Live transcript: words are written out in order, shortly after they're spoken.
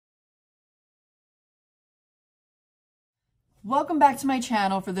Welcome back to my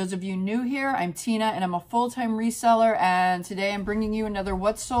channel. For those of you new here, I'm Tina and I'm a full-time reseller, and today I'm bringing you another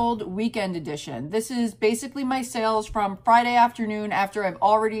What's Sold weekend edition. This is basically my sales from Friday afternoon after I've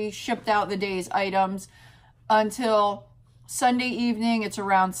already shipped out the day's items until Sunday evening. It's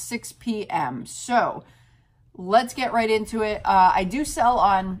around 6 p.m. So let's get right into it. I do sell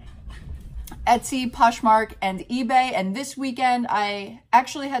on Etsy, Poshmark, and eBay, and this weekend I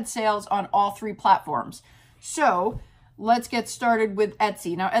actually had sales on all three platforms. So let's get started with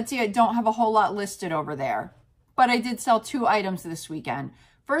Etsy. Now, Etsy, I don't have a whole lot listed over there, but I did sell 2 items this weekend.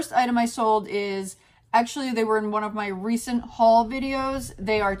 First item I sold is, actually, they were in one of my recent haul videos.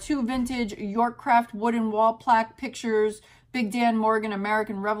 They are 2 vintage Yorkcraft wooden wall plaque pictures, Big Dan Morgan,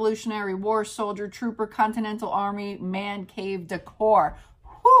 American Revolutionary War Soldier, Trooper, Continental Army, Man Cave Decor.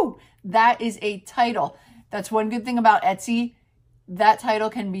 Whew, that is a title. That's one good thing about Etsy. That title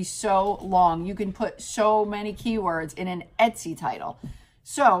can be so long. You can put so many keywords in an Etsy title.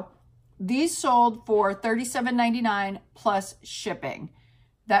 So these sold for $37.99 plus shipping.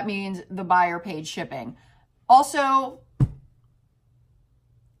 That means the buyer paid shipping. Also,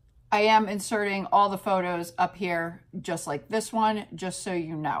 I am inserting all the photos up here, just like this one, just so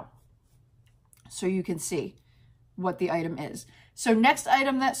you know, so you can see what the item is. So next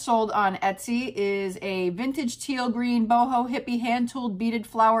item that sold on Etsy is a vintage teal green boho hippie hand-tooled beaded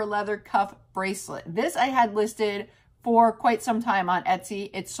flower leather cuff bracelet. This I had listed for quite some time on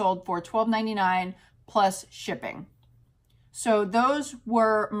Etsy. It sold for $12.99 plus shipping. So those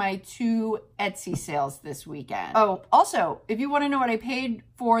were my 2 Etsy sales this weekend. Oh, also, if you want to know what I paid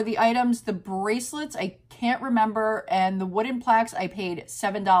for the items, the bracelets, I can't remember, and the wooden plaques, I paid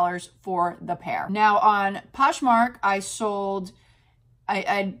 $7 for the pair. Now on Poshmark, I sold,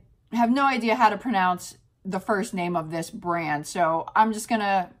 I have no idea how to pronounce the first name of this brand, so I'm just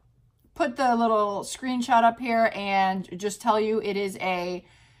gonna put the little screenshot up here and just tell you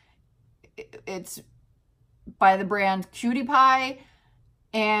it's by the brand Cutie Pie,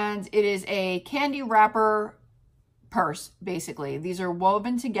 and it is a candy wrapper purse, basically. These are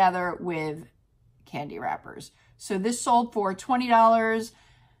woven together with candy wrappers. So this sold for $20,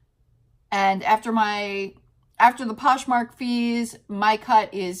 and after the Poshmark fees, my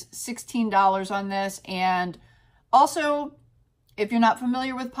cut is $16 on this. And also, if you're not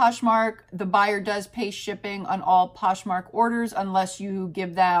familiar with Poshmark, the buyer does pay shipping on all Poshmark orders unless you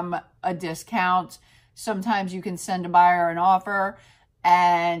give them a discount. Sometimes you can send a buyer an offer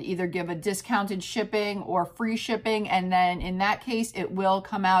and either give a discounted shipping or free shipping, and then in that case, it will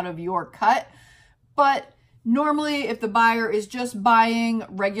come out of your cut. But normally, if the buyer is just buying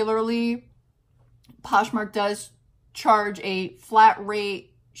regularly, Poshmark does charge a flat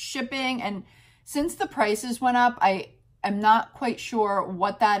rate shipping, and since the prices went up, I'm not quite sure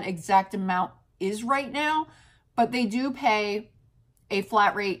what that exact amount is right now, but they do pay a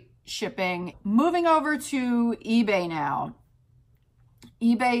flat rate shipping. Moving over to eBay now.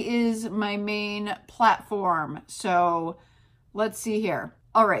 eBay is my main platform, so let's see here.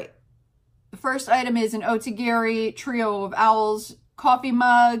 All right, the first item is an Otagiri Trio of Owls coffee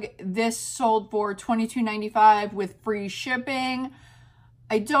mug. This sold for $22.95 with free shipping.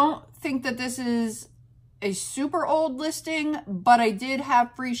 I don't think that this is a super old listing, but I did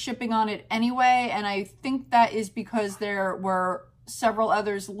have free shipping on it anyway, and I think that is because there were several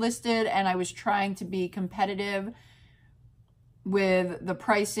others listed and I was trying to be competitive with the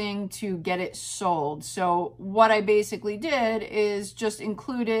pricing to get it sold. So what I basically did is just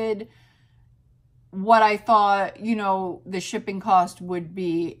included what I thought, you know, the shipping cost would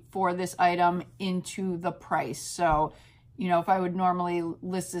be for this item into the price. So, you know, if I would normally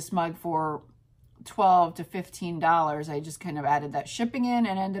list this mug for $12 to $15, I just kind of added that shipping in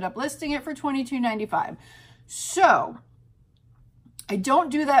and ended up listing it for $22.95. So I don't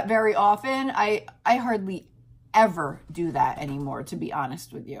do that very often. I hardly ever do that anymore, to be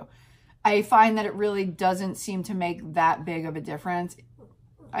honest with you. I find that it really doesn't seem to make that big of a difference.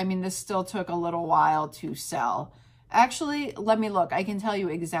 I mean, this still took a little while to sell. Actually, let me look. I can tell you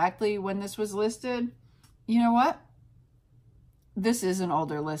exactly when this was listed. You know what? This is an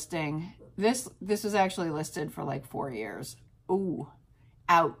older listing. This was actually listed for like 4 years. Ooh,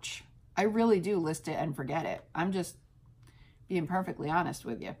 ouch. I really do list it and forget it. I'm just being perfectly honest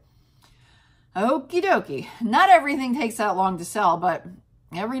with you. Okie dokie. Not everything takes that long to sell, but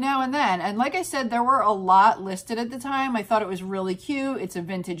every now and then. And like I said, there were a lot listed at the time. I thought it was really cute. It's a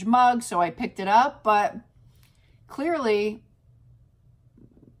vintage mug, so I picked it up, but clearly,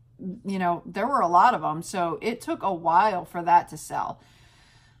 you know, there were a lot of them, so it took a while for that to sell.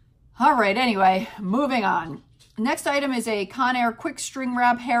 All right, anyway, moving on. Next item is a Conair quick string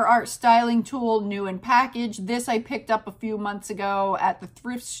wrap hair art styling tool, new in package. This I picked up a few months ago at the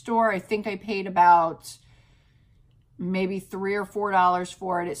thrift store. I think I paid about maybe $3 or $4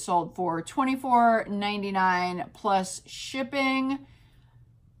 for it. It sold for $24.99 plus shipping.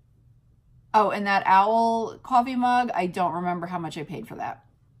 Oh, and that owl coffee mug, I don't remember how much I paid for that,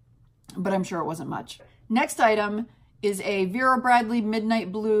 but I'm sure it wasn't much. Next item is a Vera Bradley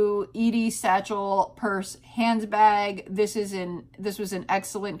Midnight Blue Edie Satchel Purse handbag. This was in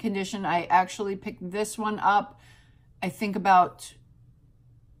excellent condition. I actually picked this one up, I think about,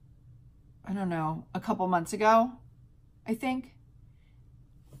 I don't know, a couple months ago, I think.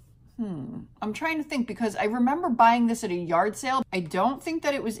 I'm trying to think because I remember buying this at a yard sale. I don't think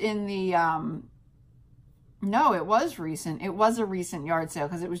that it was in the, no, it was recent. It was a recent yard sale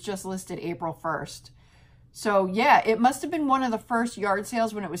because it was just listed April 1st. So yeah, it must have been one of the first yard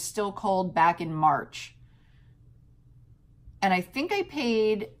sales when it was still cold back in March. And I think I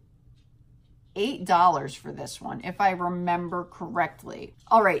paid $8 for this one, if I remember correctly.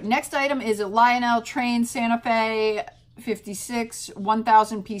 All right, next item is a Lionel Train Santa Fe 56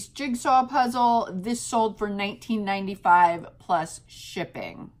 1,000 piece jigsaw puzzle. This sold for $19.95 plus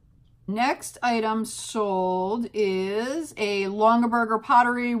shipping. Next item sold is a Longaberger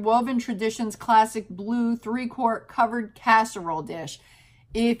Pottery Woven Traditions Classic Blue 3-quart covered casserole dish.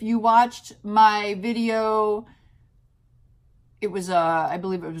 If you watched my video, it was I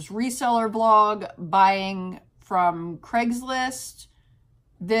believe it was reseller vlog buying from Craigslist.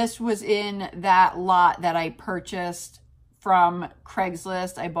 This was in that lot that I purchased from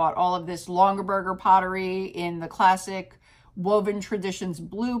Craigslist. I bought all of this Longaberger pottery in the classic Woven Traditions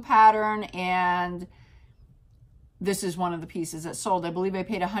blue pattern, and this is one of the pieces that sold. I believe I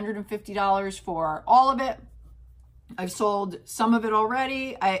paid $150 for all of it. I've sold some of it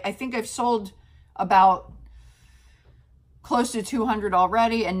already. I think I've sold about close to 200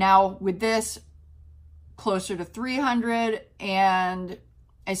 already, and now with this, closer to 300, and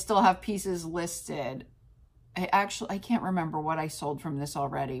I still have pieces listed. I can't remember what I sold from this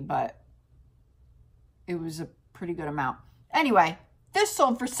already, but it was a pretty good amount. Anyway, this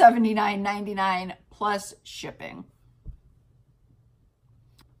sold for $79.99 plus shipping.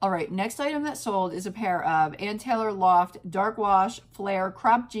 All right, next item that sold is a pair of Ann Taylor Loft Dark Wash Flare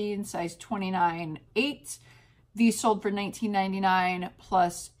Crop Jeans, size 29/8. These sold for $19.99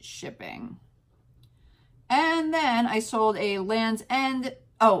 plus shipping. And then I sold a Land's End.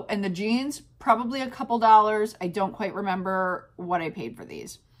 Oh, and the jeans, probably a couple dollars. I don't quite remember what I paid for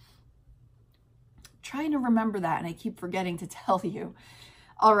these. I'm trying to remember that, and I keep forgetting to tell you.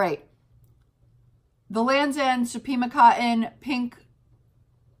 All right. The Land's End Supima Cotton Pink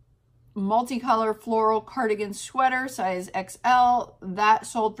Multicolor Floral Cardigan Sweater, size XL. That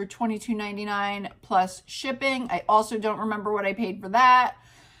sold for $22.99 plus shipping. I also don't remember what I paid for that.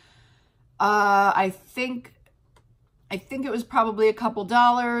 I think it was probably a couple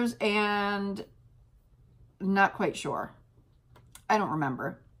dollars, and not quite sure. I don't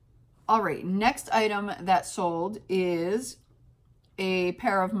remember. All right, next item that sold is a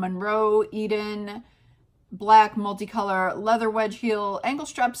pair of Monroe Eden black multicolor leather wedge heel ankle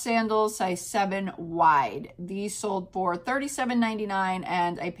strap sandals, size 7 wide. These sold for $37.99,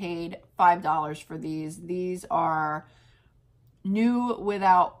 and I paid $5 for these. These are new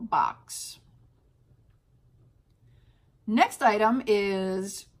without box. Next item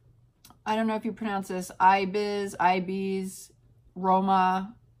is, I don't know if you pronounce this, Ibis,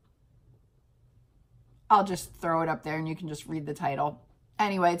 Roma. I'll just throw it up there and you can just read the title.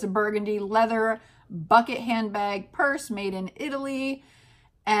 Anyway, it's a burgundy leather bucket handbag purse made in Italy.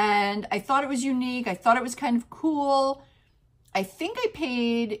 And I thought it was unique. I thought it was kind of cool. I think I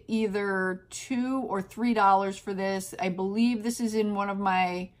paid either $2 or $3 for this. I believe this is in one of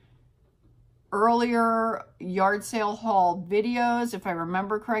my earlier yard sale haul videos, if I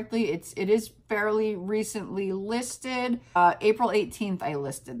remember correctly. It is fairly recently listed. April 18th, I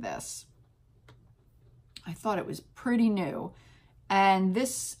listed this. I thought it was pretty new. And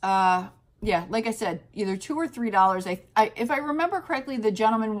this, yeah, like I said, either $2 or $3. If I remember correctly, the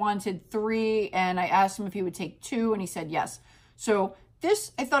gentleman wanted 3, and I asked him if he would take 2, and he said yes. So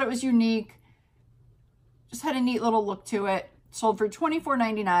this, I thought it was unique. Just had a neat little look to it. Sold for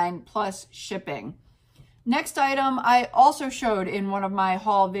 $24.99 plus shipping. Next item I also showed in one of my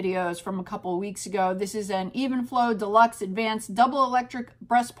haul videos from a couple of weeks ago. This is an Evenflow Deluxe Advanced Double Electric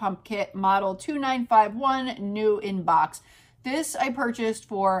Breast Pump Kit, model 2951, new in box. This I purchased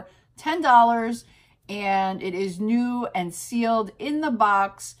for $10, and it is new and sealed in the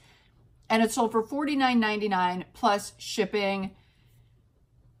box, and it sold for $49.99 plus shipping.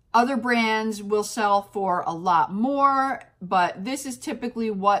 Other brands will sell for a lot more, but this is typically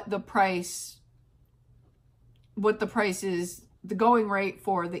what the price is, the going rate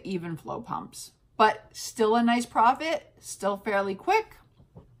for the even flow pumps. But still a nice profit, still fairly quick.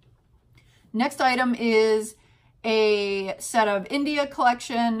 Next item is a set of India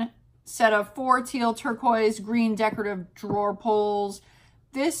collection, set of 4 teal, turquoise, green decorative drawer pulls.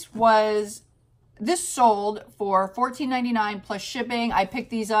 This sold for $14.99 plus shipping. I picked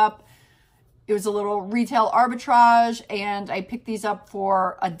these up. It was a little retail arbitrage, and I picked these up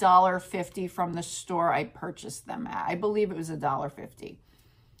for $1.50 from the store I purchased them at. I believe it was $1.50.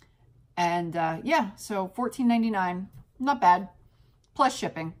 And yeah, so $14.99, not bad, plus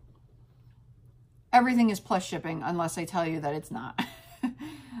shipping. Everything is plus shipping unless I tell you that it's not.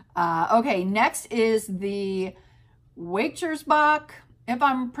 Okay, next is the Wakersbach, if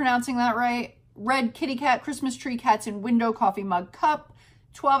I'm pronouncing that right. Red kitty cat Christmas tree cats in window coffee mug cup,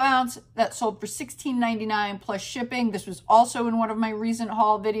 12 ounce, that sold for $16.99 plus shipping. This was also in one of my recent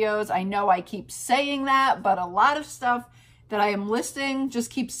haul videos. I know I keep saying that, but a lot of stuff that I am listing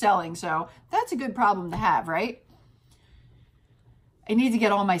just keeps selling. So that's a good problem to have, right? I need to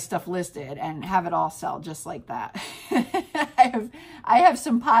get all my stuff listed and have it all sell just like that. I have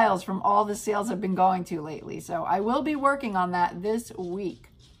some piles from all the sales I've been going to lately. So I will be working on that this week.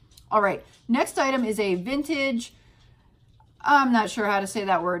 All right, next item is a vintage, I'm not sure how to say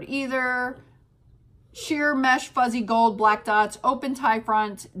that word either, sheer mesh fuzzy gold black dots, open tie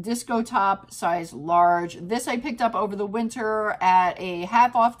front, disco top, size large. This I picked up over the winter at a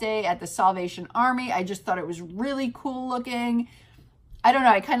half off day at the Salvation Army. I just thought it was really cool looking. I don't know,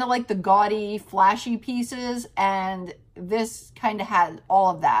 I kind of like the gaudy, flashy pieces, and this kind of had all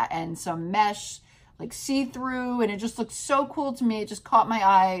of that and some mesh, like see-through, and it just looked so cool to me. It just caught my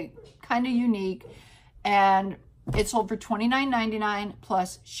eye, kind of unique, and it sold for $29.99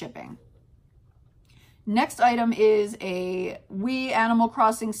 plus shipping. Next item is a We Animal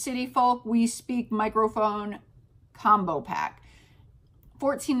Crossing City Folk We Speak microphone combo pack.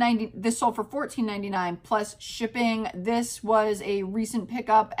 This sold for $14.99 plus shipping. This was a recent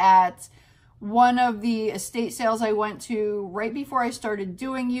pickup at one of the estate sales I went to right before I started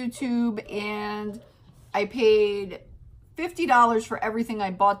doing YouTube, and I paid $50 for everything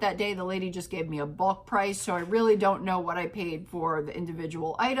I bought that day. The lady just gave me a bulk price, so I really don't know what I paid for the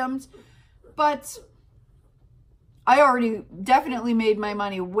individual items, but I already definitely made my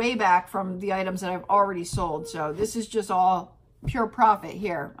money way back from the items that I've already sold, so this is just all pure profit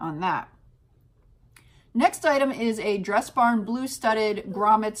here on that. Next item is a Dress Barn blue studded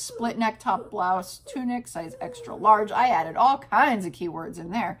grommet split neck top blouse tunic, size extra large. I added all kinds of keywords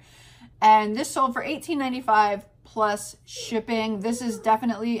in there. And this sold for $18.95 plus shipping. This is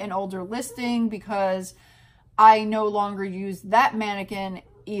definitely an older listing because I no longer use that mannequin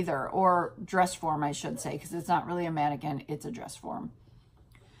either, or dress form, I should say, because it's not really a mannequin, it's a dress form.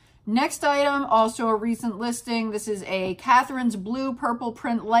 Next item, also a recent listing. This is a Catherine's blue purple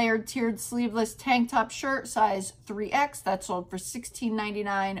print layered tiered sleeveless tank top shirt, size 3X. That sold for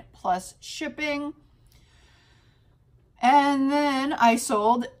 $16.99 plus shipping. And then I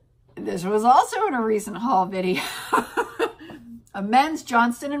sold, this was also in a recent haul video, a men's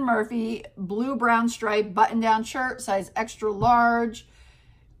Johnston & Murphy blue brown stripe button-down shirt, size extra large.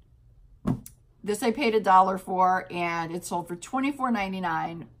 This I paid $1 for, and it sold for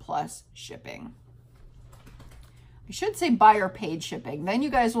 $24.99 plus shipping. I should say buyer paid shipping. Then you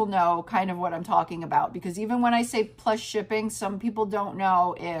guys will know kind of what I'm talking about, because even when I say plus shipping, some people don't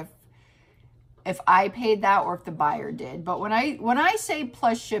know if I paid that or if the buyer did. But when I say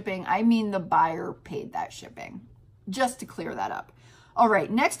plus shipping, I mean the buyer paid that shipping, just to clear that up. All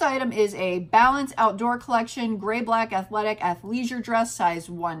right, next item is a Balance Outdoor Collection gray-black athletic athleisure dress, size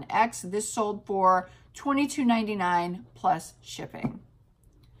 1X. This sold for $22.99 plus shipping.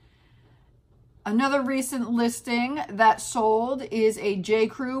 Another recent listing that sold is a J.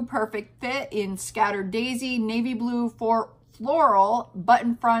 Crew Perfect Fit in Scattered Daisy navy blue floral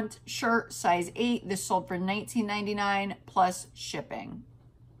button front shirt, size 8. This sold for $19.99 plus shipping.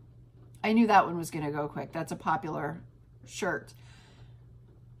 I knew that one was going to go quick. That's a popular shirt.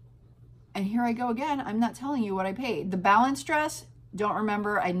 And here I go again. I'm not telling you what I paid. The Balance dress, don't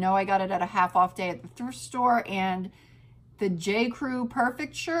remember. I know I got it at a half off day at the thrift store. And the J. Crew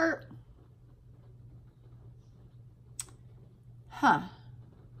Perfect shirt, I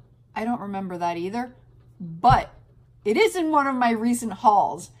don't remember that either. But it is in one of my recent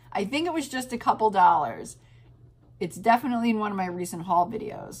hauls. I think it was just a couple dollars. It's definitely in one of my recent haul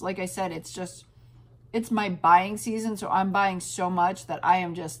videos. Like I said, it's my buying season. So I'm buying so much that I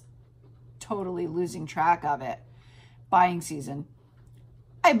am just totally losing track of it. Buying season.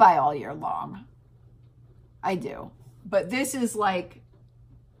 I buy all year long. I do. But this is like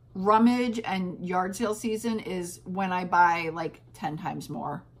rummage and yard sale season is when I buy like 10 times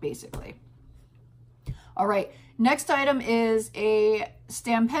more, basically. All right, next item is a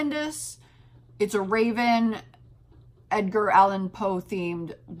Stampendous. It's a Raven Edgar Allan Poe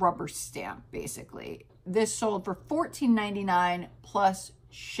themed rubber stamp, basically. This sold for $14.99 plus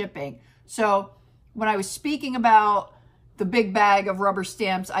shipping. So when I was speaking about the big bag of rubber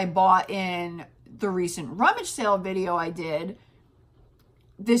stamps I bought in the recent rummage sale video I did,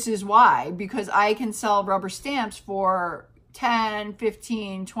 this is why, because I can sell rubber stamps for $10,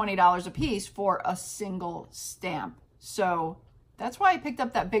 $15, $20 a piece for a single stamp. So that's why I picked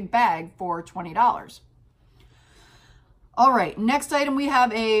up that big bag for $20. All right, next item, we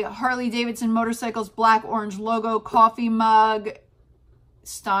have a Harley Davidson Motorcycles black orange logo coffee mug,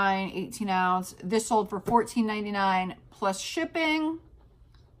 Stein 18 ounce. This sold for $14.99 plus shipping.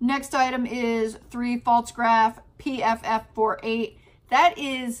 Next item is 3 false graph PFF48. That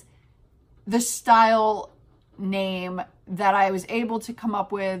is the style name that I was able to come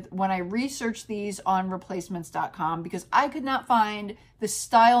up with when I researched these on replacements.com, because I could not find the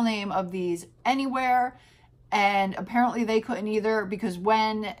style name of these anywhere. And apparently they couldn't either, because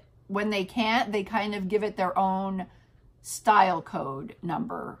when they can't, they kind of give it their own style code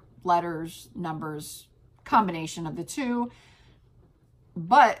number, letters, numbers, combination of the two.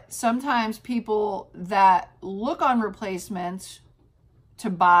 But sometimes people that look on replacements to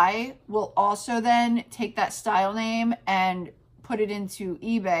buy will also then take that style name and put it into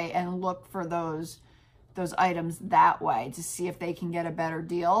eBay and look for those items that way to see if they can get a better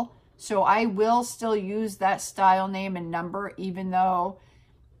deal. So I will still use that style name and number, even though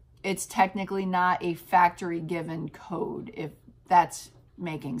it's technically not a factory given code, if that's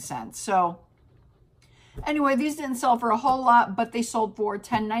making sense. So anyway, these didn't sell for a whole lot, but they sold for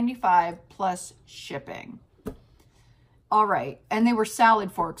 $10.95 plus shipping. All right, and they were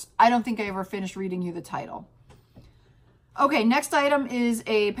salad forks. I don't think I ever finished reading you the title. Okay, next item is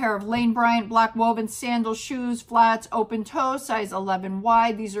a pair of Lane Bryant black woven sandal shoes, flats, open toe, size 11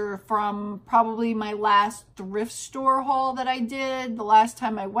 wide. These are from probably my last thrift store haul that I did. The last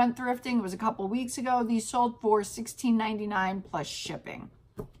time I went thrifting was a couple weeks ago. These sold for $16.99 plus shipping.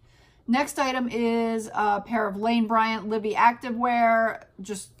 Next item is a pair of Lane Bryant Libby activewear,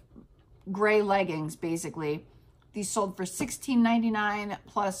 just gray leggings, basically. These sold for $16.99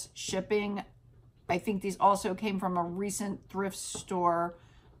 plus shipping. I think these also came from a recent thrift store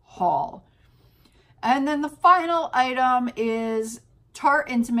haul. And then the final item is Tarte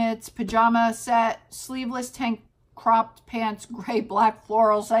Intimates pajama set, sleeveless tank cropped pants, gray black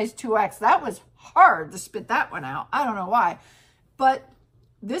floral, size 2X. That was hard to spit that one out. I don't know why. But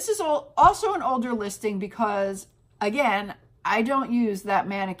this is also an older listing because, again, I don't use that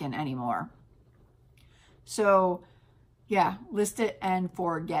mannequin anymore. So, yeah, list it and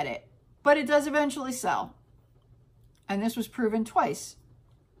forget it. But it does eventually sell. And this was proven twice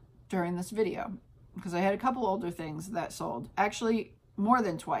during this video, because I had a couple older things that sold. Actually, more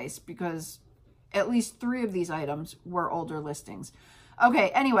than twice, because at least 3 of these items were older listings. Okay,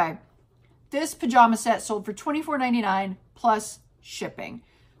 anyway, this pajama set sold for $24.99 plus shipping.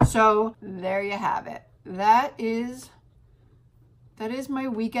 So there you have it. That is my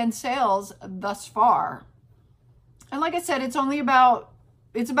weekend sales thus far. And like I said, it's about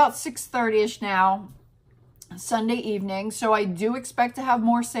 6:30ish now, Sunday evening. So I do expect to have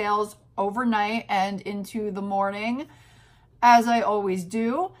more sales overnight and into the morning, as I always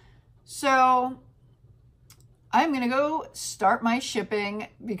do. So I'm going to go start my shipping,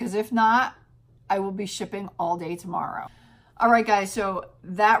 because if not, I will be shipping all day tomorrow. All right, guys. So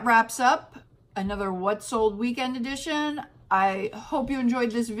that wraps up another What Sold Weekend edition. I hope you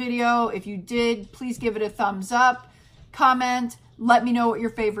enjoyed this video. If you did, please give it a thumbs up, comment, let me know what your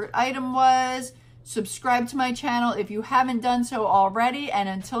favorite item was. Subscribe to my channel if you haven't done so already. And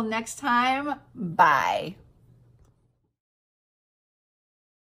until next time, bye.